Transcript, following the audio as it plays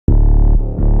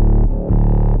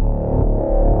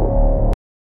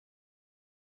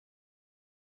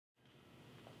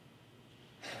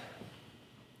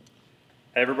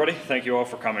Hey everybody, thank you all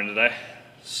for coming today.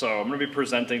 So I'm going to be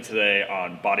presenting today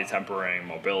on body tempering,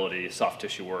 mobility, soft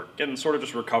tissue work, and sort of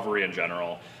just recovery in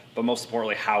general, but most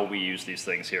importantly how we use these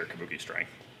things here at Kabuki Strength.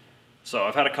 So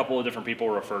I've had a couple of different people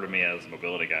refer to me as a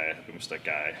mobility guy, a boomstick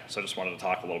guy, so I just wanted to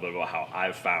talk a little bit about how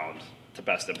I've found to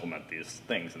best implement these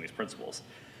things and these principles.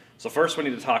 So first we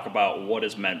need to talk about what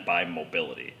is meant by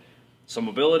mobility. So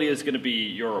mobility is going to be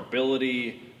your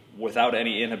ability without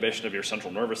any inhibition of your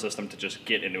central nervous system to just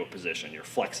get into a position, your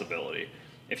flexibility.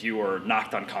 If you were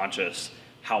knocked unconscious,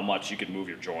 how much you could move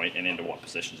your joint and into what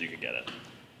positions you could get it.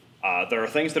 There are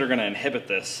things that are going to inhibit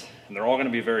this, and they're all going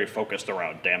to be very focused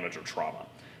around damage or trauma.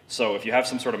 So if you have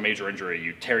some sort of major injury,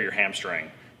 you tear your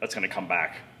hamstring, that's going to come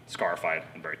back scarified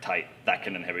and very tight. That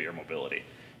can inhibit your mobility.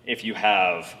 If you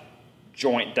have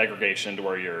joint degradation to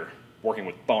where you're working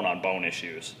with bone-on-bone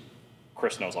issues,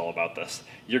 Chris knows all about this,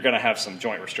 you're going to have some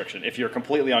joint restriction. If you're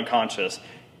completely unconscious,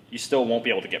 you still won't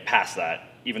be able to get past that,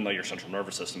 even though your central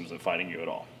nervous system isn't fighting you at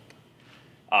all.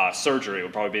 Surgery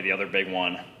would probably be the other big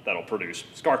one that'll produce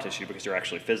scar tissue because you're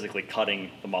actually physically cutting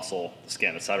the muscle, the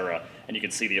skin, etc., and you can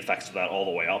see the effects of that all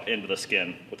the way up into the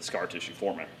skin with the scar tissue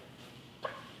forming.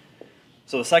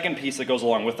 So the second piece that goes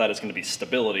along with that is going to be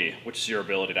stability, which is your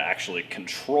ability to actually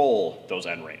control those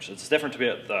end ranges. It's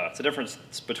a difference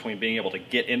between being able to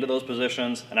get into those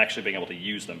positions and actually being able to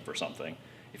use them for something.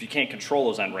 If you can't control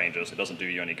those end ranges, it doesn't do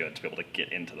you any good to be able to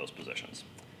get into those positions.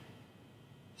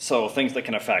 So things that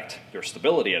can affect your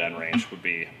stability at end range would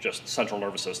be just central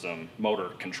nervous system, motor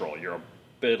control, your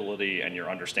ability and your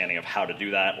understanding of how to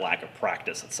do that, lack of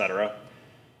practice, etc.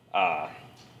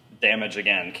 Damage,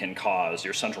 again, can cause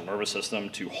your central nervous system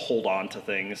to hold on to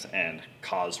things and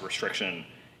cause restriction,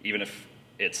 even if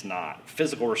it's not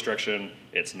physical restriction,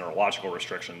 it's neurological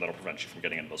restriction that'll prevent you from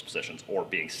getting into those positions or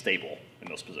being stable in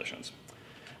those positions.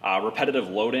 Repetitive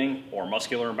loading or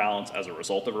muscular imbalance as a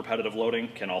result of repetitive loading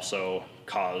can also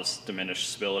cause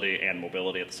diminished stability and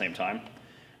mobility at the same time.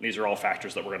 And these are all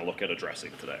factors that we're going to look at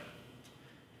addressing today.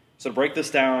 So to break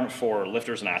this down for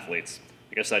lifters and athletes,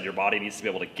 like I said, your body needs to be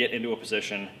able to get into a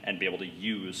position and be able to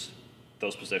use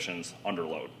those positions under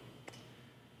load.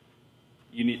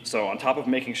 So on top of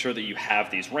making sure that you have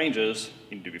these ranges,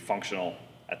 you need to be functional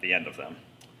at the end of them.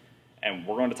 And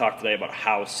we're going to talk today about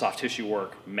how soft tissue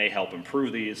work may help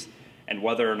improve these and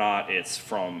whether or not it's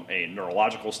from a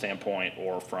neurological standpoint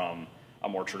or from a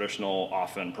more traditional,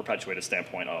 often perpetuated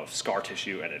standpoint of scar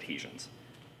tissue and adhesions.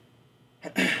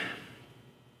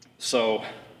 So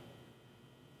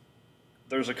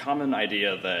there's a common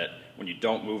idea that when you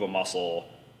don't move a muscle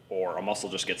or a muscle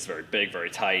just gets very big, very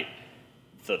tight,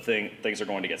 things are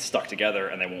going to get stuck together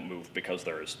and they won't move because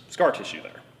there's scar tissue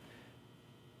there.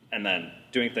 And then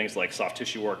doing things like soft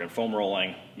tissue work and foam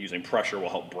rolling, using pressure will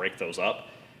help break those up.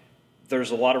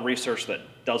 There's a lot of research that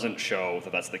doesn't show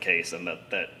that that's the case and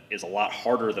that is a lot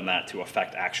harder than that to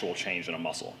affect actual change in a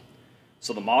muscle.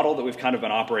 So the model that we've kind of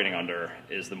been operating under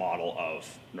is the model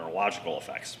of neurological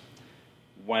effects.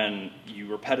 When you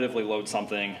repetitively load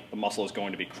something, the muscle is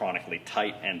going to be chronically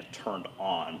tight and turned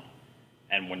on.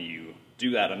 And when you do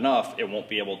that enough, it won't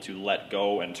be able to let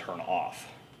go and turn off.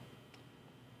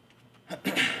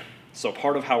 So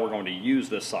part of how we're going to use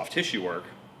this soft tissue work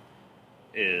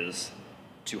is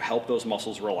to help those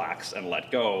muscles relax and let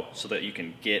go so that you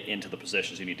can get into the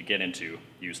positions you need to get into,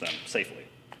 use them safely.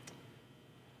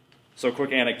 So a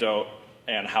quick anecdote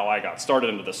and how I got started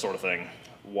into this sort of thing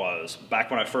was back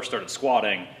when I first started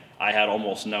squatting, I had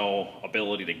almost no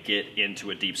ability to get into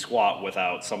a deep squat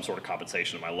without some sort of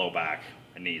compensation in my low back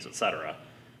and knees, etc.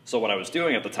 So what I was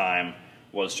doing at the time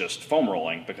was just foam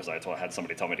rolling because I had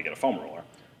somebody tell me to get a foam roller.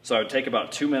 So I would take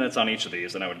about 2 minutes on each of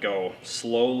these and I would go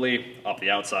slowly up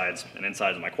the outsides and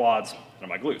insides of my quads and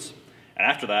my glutes. And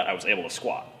after that, I was able to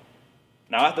squat.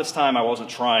 Now at this time, I wasn't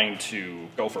trying to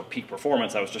go for peak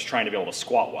performance, I was just trying to be able to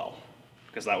squat well,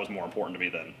 because that was more important to me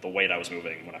than the weight I was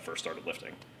moving when I first started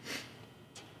lifting.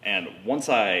 And once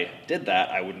I did that,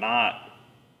 I would not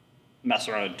mess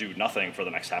around and do nothing for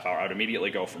the next half hour. I would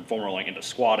immediately go from foam rolling into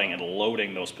squatting and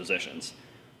loading those positions.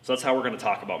 So that's how we're going to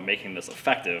talk about making this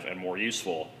effective and more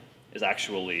useful, is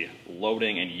actually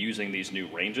loading and using these new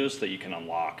ranges that you can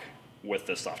unlock with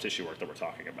this soft tissue work that we're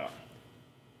talking about.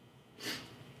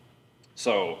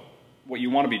 So what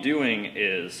you want to be doing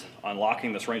is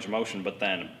unlocking this range of motion, but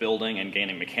then building and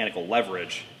gaining mechanical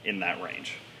leverage in that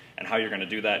range. And how you're going to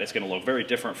do that is going to look very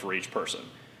different for each person.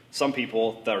 Some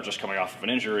people that are just coming off of an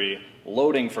injury,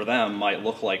 loading for them might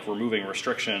look like removing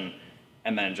restriction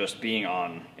and then just being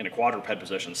in a quadruped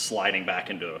position, sliding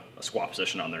back into a squat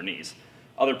position on their knees.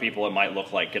 Other people, it might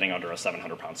look like getting under a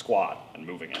 700-pound squat and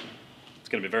moving it. It's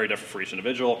going to be very different for each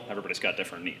individual. Everybody's got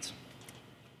different needs.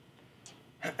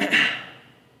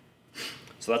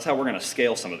 So that's how we're going to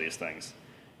scale some of these things.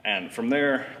 And from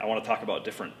there, I want to talk about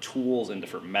different tools and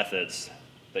different methods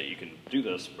that you can do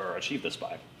this or achieve this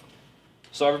by.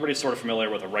 So everybody's sort of familiar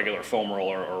with a regular foam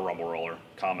roller or a rumble roller,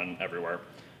 common everywhere,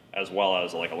 as well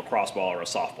as like a lacrosse ball or a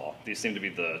softball. These seem to be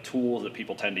the tools that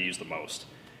people tend to use the most.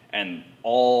 And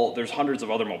there's hundreds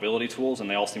of other mobility tools, and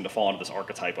they all seem to fall into this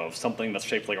archetype of something that's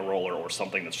shaped like a roller or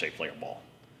something that's shaped like a ball.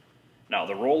 Now,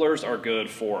 the rollers are good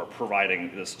for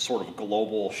providing this sort of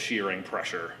global shearing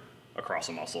pressure across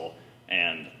a muscle,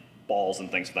 and balls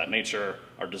and things of that nature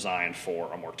are designed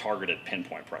for a more targeted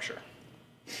pinpoint pressure.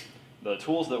 The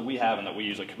tools that we have and that we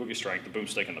use at Kabuki Strength, the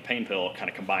boomstick and the pain pill, kind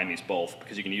of combine these both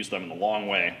because you can use them in the long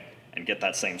way and get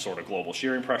that same sort of global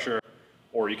shearing pressure,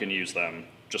 or you can use them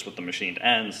just with the machined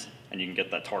ends and you can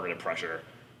get that targeted pressure,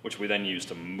 which we then use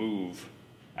to move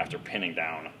after pinning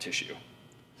down tissue.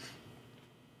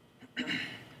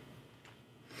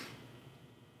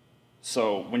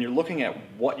 So when you're looking at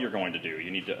what you're going to do, you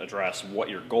need to address what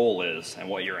your goal is and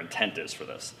what your intent is for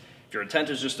this. If your intent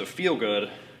is just to feel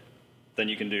good, then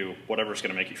you can do whatever's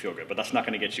going to make you feel good, but that's not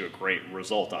going to get you a great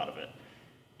result out of it.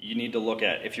 You need to look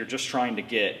at, if you're just trying to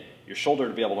get your shoulder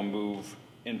to be able to move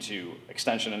into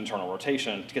extension and internal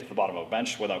rotation to get to the bottom of a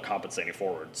bench without compensating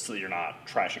forward so that you're not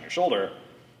trashing your shoulder,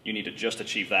 you need to just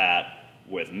achieve that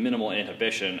with minimal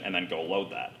inhibition and then go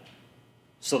load that.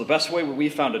 So the best way we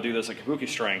found to do this at Kabuki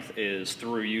Strength is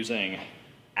through using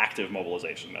active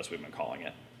mobilization, as we've been calling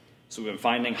it. So we've been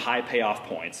finding high payoff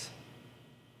points,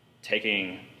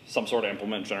 taking some sort of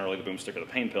implement, generally the boomstick or the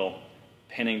pain pill,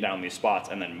 pinning down these spots,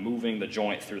 and then moving the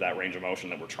joint through that range of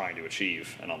motion that we're trying to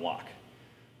achieve and unlock.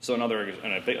 So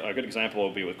a good example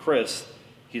would be with Chris.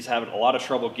 He's having a lot of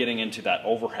trouble getting into that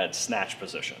overhead snatch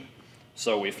position.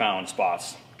 So we found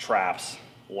spots, traps,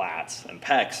 lats, and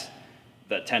pecs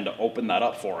that tend to open that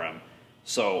up for him.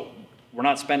 So we're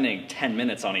not spending 10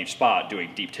 minutes on each spot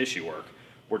doing deep tissue work.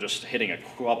 We're just hitting a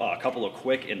couple of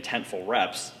quick, intentful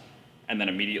reps and then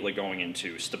immediately going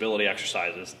into stability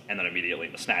exercises and then immediately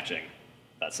into snatching,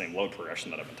 that same load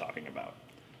progression that I've been talking about.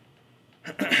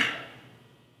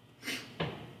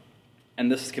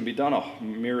 And this can be done a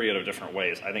myriad of different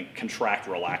ways. I think contract,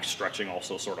 relax, stretching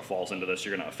also sort of falls into this.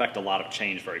 You're going to affect a lot of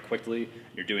change very quickly.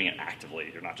 You're doing it actively.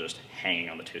 You're not just hanging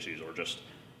on the tissues or just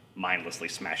mindlessly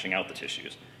smashing out the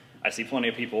tissues. I see plenty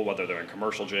of people, whether they're in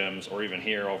commercial gyms or even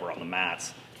here over on the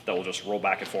mats, that will just roll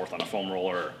back and forth on a foam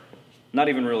roller, not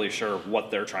even really sure what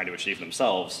they're trying to achieve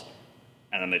themselves,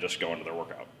 and then they just go into their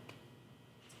workout.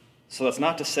 So that's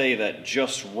not to say that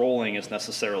just rolling is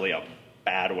necessarily a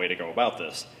bad way to go about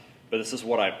this. But this is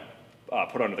what I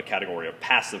put under the category of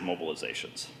passive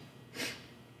mobilizations.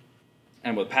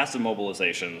 And with passive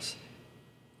mobilizations,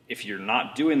 if you're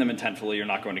not doing them intentfully, you're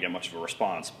not going to get much of a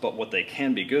response. But what they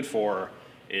can be good for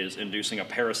is inducing a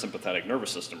parasympathetic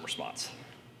nervous system response.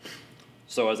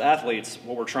 So as athletes,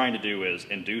 what we're trying to do is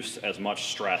induce as much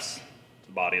stress to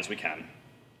the body as we can,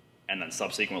 and then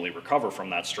subsequently recover from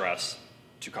that stress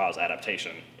to cause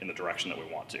adaptation in the direction that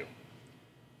we want to.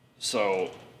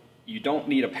 So you don't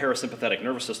need a parasympathetic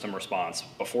nervous system response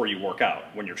before you work out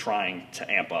when you're trying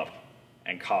to amp up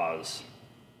and cause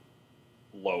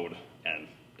load and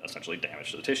essentially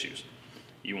damage to the tissues.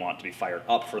 You want to be fired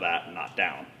up for that, not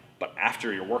down. But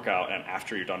after your workout and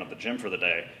after you're done at the gym for the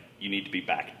day, you need to be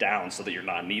back down so that you're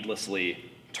not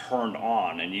needlessly turned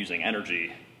on and using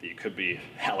energy that you could be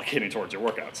allocating towards your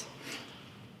workouts.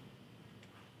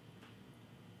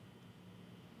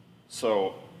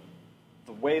 So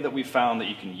the way that we found that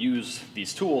you can use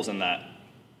these tools and that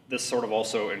this sort of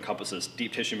also encompasses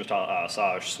deep tissue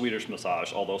massage, Swedish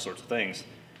massage, all those sorts of things,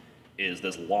 is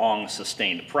this long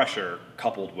sustained pressure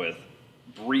coupled with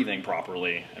breathing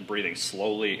properly and breathing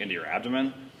slowly into your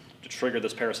abdomen to trigger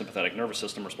this parasympathetic nervous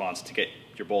system response to get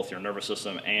both your nervous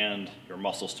system and your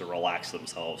muscles to relax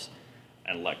themselves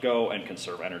and let go and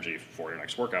conserve energy for your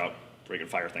next workout where you can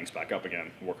fire things back up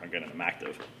again and work on getting them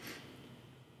active.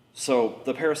 So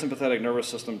the parasympathetic nervous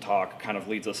system talk kind of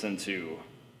leads us into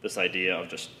this idea of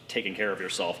just taking care of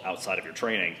yourself outside of your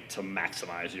training to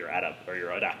maximize your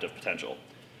adaptive potential.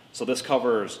 So this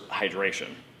covers hydration.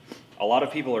 A lot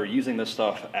of people are using this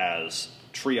stuff as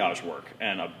triage work,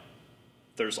 and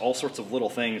there's all sorts of little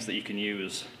things that you can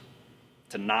use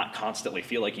to not constantly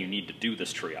feel like you need to do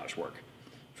this triage work.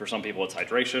 For some people it's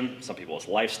hydration, some people it's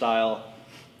lifestyle.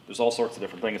 There's all sorts of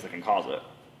different things that can cause it.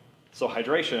 So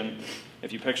hydration,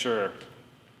 if you picture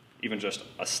even just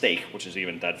a steak, which is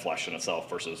even dead flesh in itself,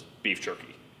 versus beef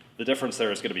jerky, the difference there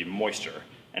is going to be moisture.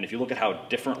 And if you look at how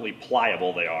differently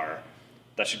pliable they are,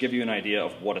 that should give you an idea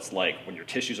of what it's like when your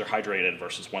tissues are hydrated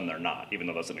versus when they're not, even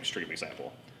though that's an extreme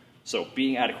example. So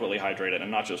being adequately hydrated,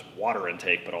 and not just water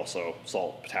intake, but also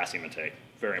salt, potassium intake,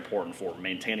 very important for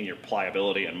maintaining your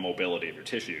pliability and mobility of your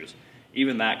tissues,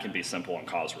 even that can be simple and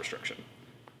cause restriction.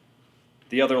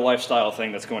 The other lifestyle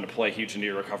thing that's going to play huge into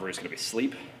your recovery is going to be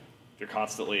sleep. If you're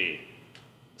constantly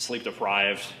sleep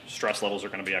deprived, stress levels are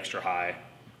going to be extra high,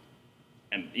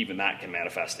 and even that can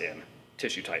manifest in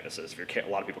tissue tightnesses. A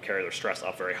lot of people carry their stress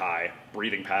up very high,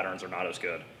 breathing patterns are not as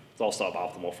good. It's all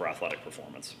suboptimal for athletic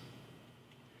performance.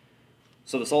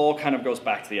 So this all kind of goes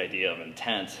back to the idea of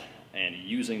intent and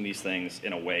using these things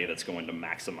in a way that's going to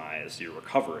maximize your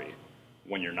recovery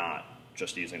when you're not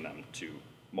just using them to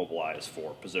mobilize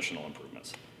for positional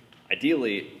improvements.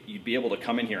 Ideally, you'd be able to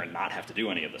come in here and not have to do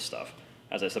any of this stuff.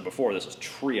 As I said before, this is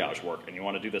triage work, and you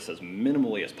want to do this as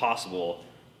minimally as possible,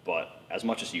 but as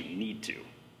much as you need to.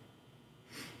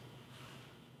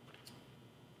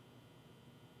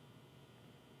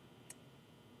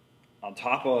 On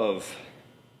top of,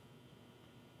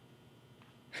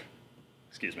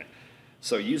 excuse me,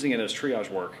 so using it as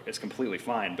triage work is completely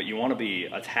fine, but you want to be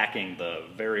attacking the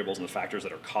variables and the factors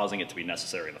that are causing it to be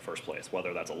necessary in the first place,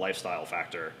 whether that's a lifestyle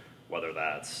factor, whether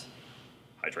that's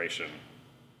hydration,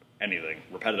 anything,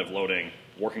 repetitive loading,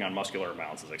 working on muscular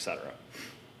imbalances, etc.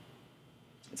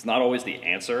 It's not always the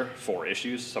answer for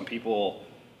issues. Some people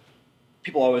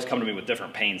always come to me with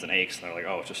different pains and aches, and they're like,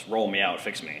 oh, just roll me out,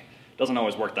 fix me. It doesn't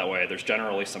always work that way. There's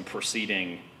generally some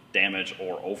preceding damage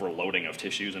or overloading of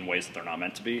tissues in ways that they're not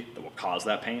meant to be that will cause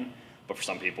that pain. But for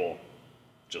some people,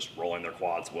 just rolling their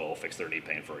quads will fix their knee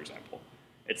pain, for example.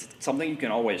 It's something you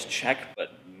can always check,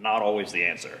 but not always the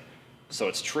answer. So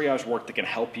it's triage work that can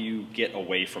help you get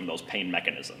away from those pain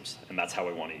mechanisms, and that's how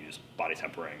we want to use body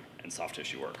tempering and soft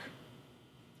tissue work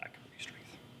at Kabuki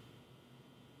Strength.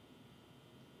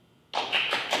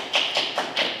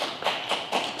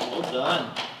 Well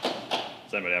done.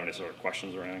 Does anybody have any sort of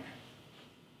questions or anything?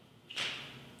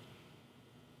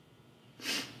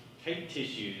 Tight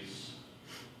tissues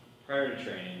prior to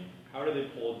training, how do they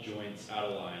pull joints out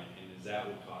of line, and is that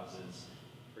what causes,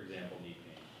 for example, knee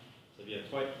pain? So if you have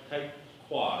tight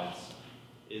quads,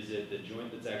 is it the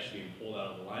joint that's actually being pulled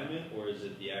out of alignment, or is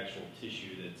it the actual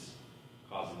tissue that's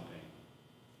causing the pain?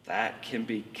 That can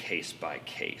be case by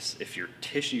case. If your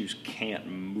tissues can't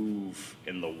move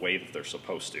in the way that they're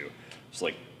supposed to, it's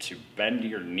like to bend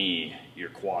your knee, your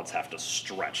quads have to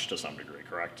stretch to some degree,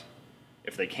 correct?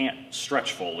 If they can't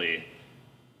stretch fully,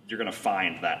 you're going to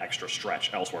find that extra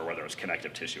stretch elsewhere, whether it's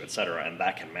connective tissue, etc., and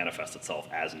that can manifest itself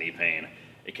as knee pain.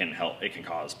 It can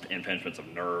cause impingements of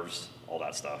nerves, all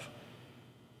that stuff.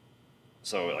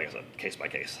 So, like I said, case by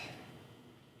case.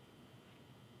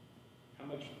 How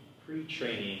much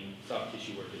pre-training soft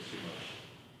tissue work is too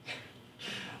much?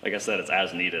 Like I said, it's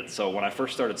as needed. So when I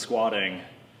first started squatting,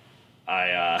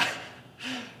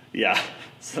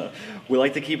 so we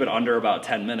like to keep it under about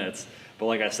 10 minutes. But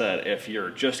like I said, if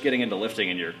you're just getting into lifting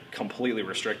and you're completely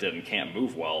restricted and can't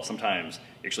move well, sometimes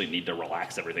you actually need to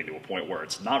relax everything to a point where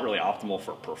it's not really optimal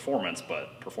for performance,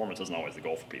 but performance isn't always the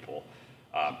goal for people.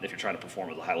 If you're trying to perform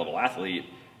as a high-level athlete,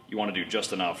 you want to do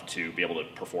just enough to be able to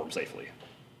perform safely.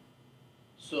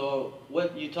 So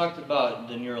what you talked about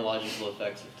the neurological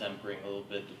effects of tempering a little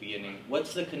bit at the beginning.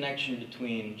 What's the connection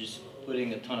between just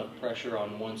putting a ton of pressure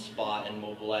on one spot and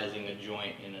mobilizing a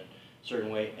joint in a certain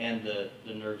way and the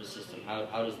nervous system?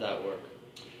 How does that work?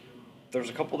 There's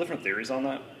a couple different theories on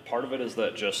that. Part of it is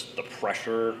that just the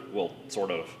pressure will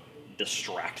sort of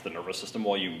distract the nervous system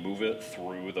while you move it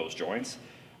through those joints.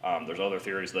 There's other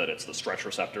theories that it's the stretch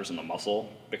receptors in the muscle,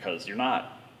 because you're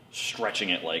not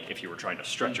stretching it like if you were trying to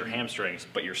stretch your hamstrings,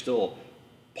 but you're still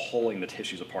pulling the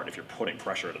tissues apart if you're putting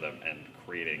pressure into them and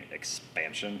creating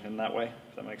expansion in that way,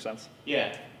 if that makes sense.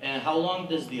 Yeah, and how long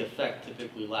does the effect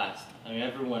typically last? I mean,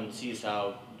 everyone sees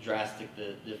how drastic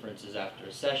the difference is after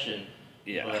a session,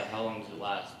 but how long does it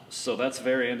last? So that's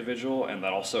very individual, and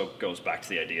that also goes back to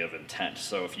the idea of intent.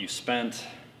 So if you spent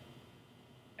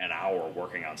an hour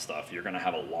working on stuff, you're going to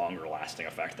have a longer lasting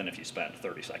effect than if you spent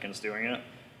 30 seconds doing it.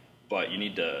 But you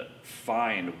need to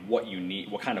find what you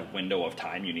need, what kind of window of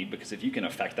time you need, because if you can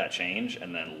affect that change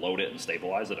and then load it and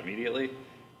stabilize it immediately,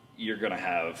 you're going to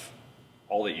have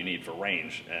all that you need for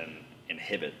range and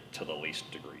inhibit to the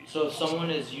least degree. So if someone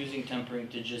is using tempering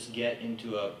to just get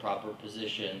into a proper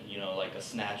position, you know, like a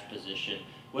snatch position,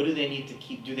 what do they need to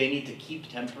keep? Do they need to keep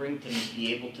tempering to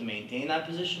be able to maintain that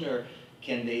position, or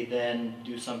can they then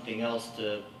do something else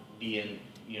to be in,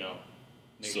 you know,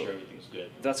 make sure everything's good?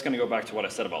 That's going to go back to what I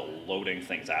said about loading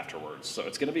things afterwards. So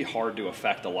it's going to be hard to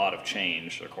affect a lot of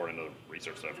change, according to the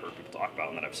research that I've heard people talk about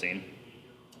and that I've seen,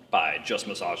 by just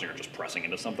massaging or just pressing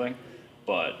into something.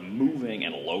 But moving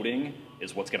and loading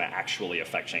is what's going to actually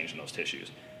affect change in those tissues.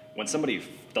 When somebody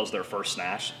does their first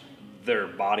snatch, their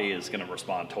body is going to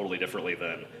respond totally differently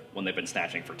than when they've been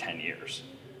snatching for 10 years.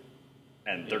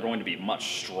 And they're going to be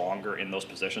much stronger in those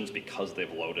positions because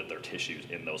they've loaded their tissues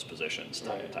in those positions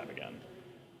time and time again.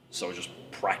 So just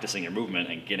practicing your movement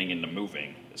and getting into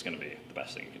moving is going to be the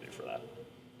best thing you can do for that.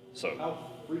 So how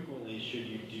frequently should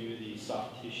you do the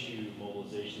soft tissue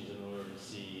mobilizations in order to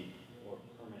see more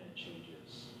permanent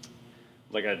changes?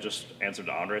 Like I just answered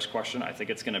to Andre's question, I think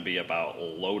it's going to be about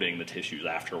loading the tissues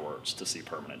afterwards to see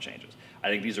permanent changes. I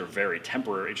think these are very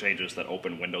temporary changes that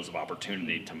open windows of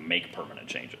opportunity to make permanent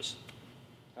changes.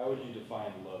 How would you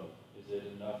define load? Is it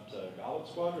enough to goblet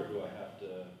squat, or do I have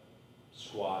to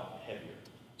squat heavier?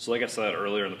 So like I said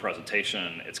earlier in the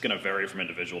presentation, it's going to vary from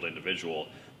individual to individual,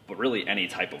 but really any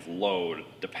type of load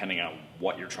depending on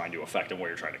what you're trying to affect and what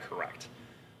you're trying to correct.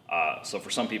 So for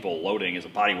some people, loading is a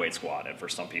body weight squat, and for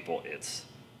some people, it's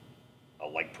a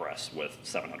leg press with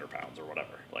 700 pounds or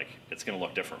whatever. Like, it's going to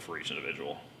look different for each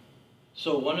individual.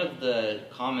 So one of the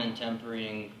common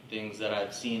tempering things that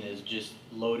I've seen is just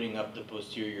loading up the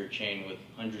posterior chain with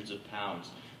hundreds of pounds.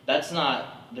 That's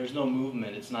not, there's no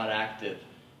movement, it's not active.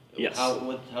 Yes.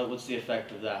 What's the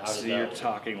effect of that? How does So that you're work?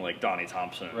 talking like Donnie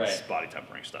Thompson's Right. body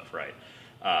tempering stuff, right?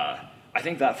 I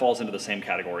think that falls into the same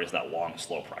category as that long,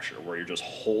 slow pressure, where you're just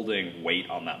holding weight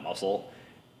on that muscle,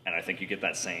 and I think you get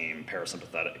that same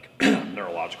parasympathetic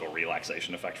neurological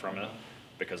relaxation effect from it,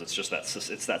 because it's just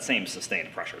it's that same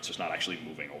sustained pressure. It's just not actually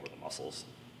moving over the muscles.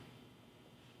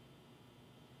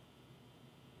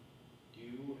 Do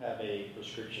you have a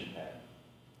prescription pad?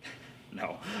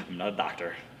 No, I'm not a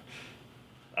doctor.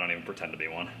 I don't even pretend to be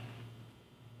one.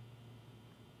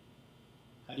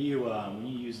 How do you, when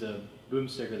you use the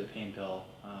boomstick or the pain pill,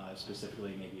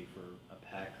 specifically maybe for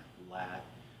a pec, lat,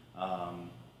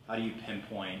 how do you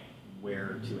pinpoint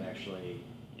where to actually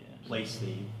place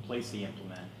the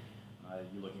implement?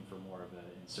 You looking for more of an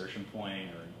insertion point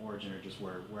or an origin, or just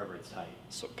wherever it's tight?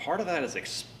 So part of that is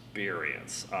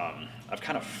experience. I've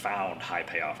kind of found high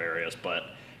payoff areas, but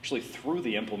actually through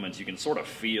the implements you can sort of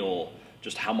feel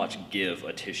just how much give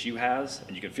a tissue has,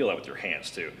 and you can feel that with your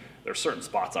hands too. There are certain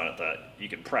spots on it that you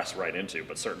can press right into,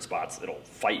 but certain spots it'll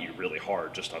fight you really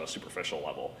hard just on a superficial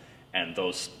level. And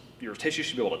your tissue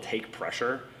should be able to take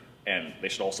pressure, and they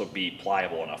should also be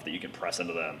pliable enough that you can press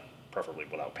into them, preferably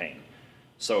without pain.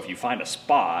 So if you find a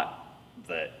spot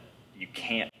that you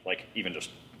can't, like even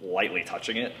just lightly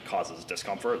touching it causes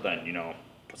discomfort, then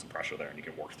put some pressure there and you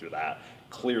can work through that,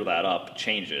 clear that up,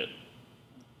 change it,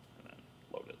 and then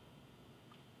load it.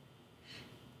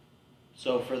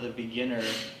 So for the beginner,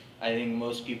 I think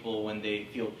most people, when they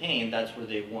feel pain, that's where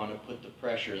they want to put the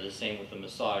pressure. The same with the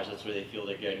massage, that's where they feel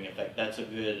they're getting effect. That's a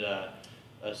good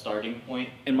starting point.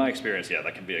 In my experience, yeah,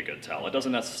 that can be a good tell. It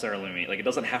doesn't necessarily mean, like, it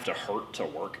doesn't have to hurt to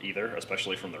work either,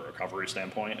 especially from the recovery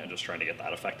standpoint and just trying to get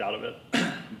that effect out of it.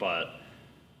 But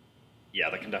yeah,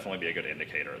 that can definitely be a good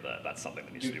indicator that that's something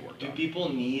that needs to be worked on. Do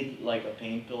people need like a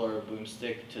pain pill or a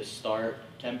boomstick to start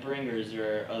tempering, or is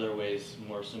there other ways,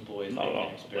 more simple ways Not they at can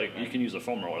all. experiment? Like, you can use a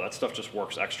foam roller. That stuff just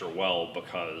works extra well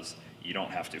because you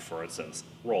don't have to, for instance,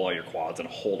 roll out your quads and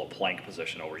hold a plank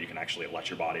position, where you can actually let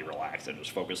your body relax and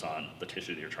just focus on the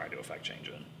tissue that you're trying to affect change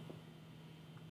in.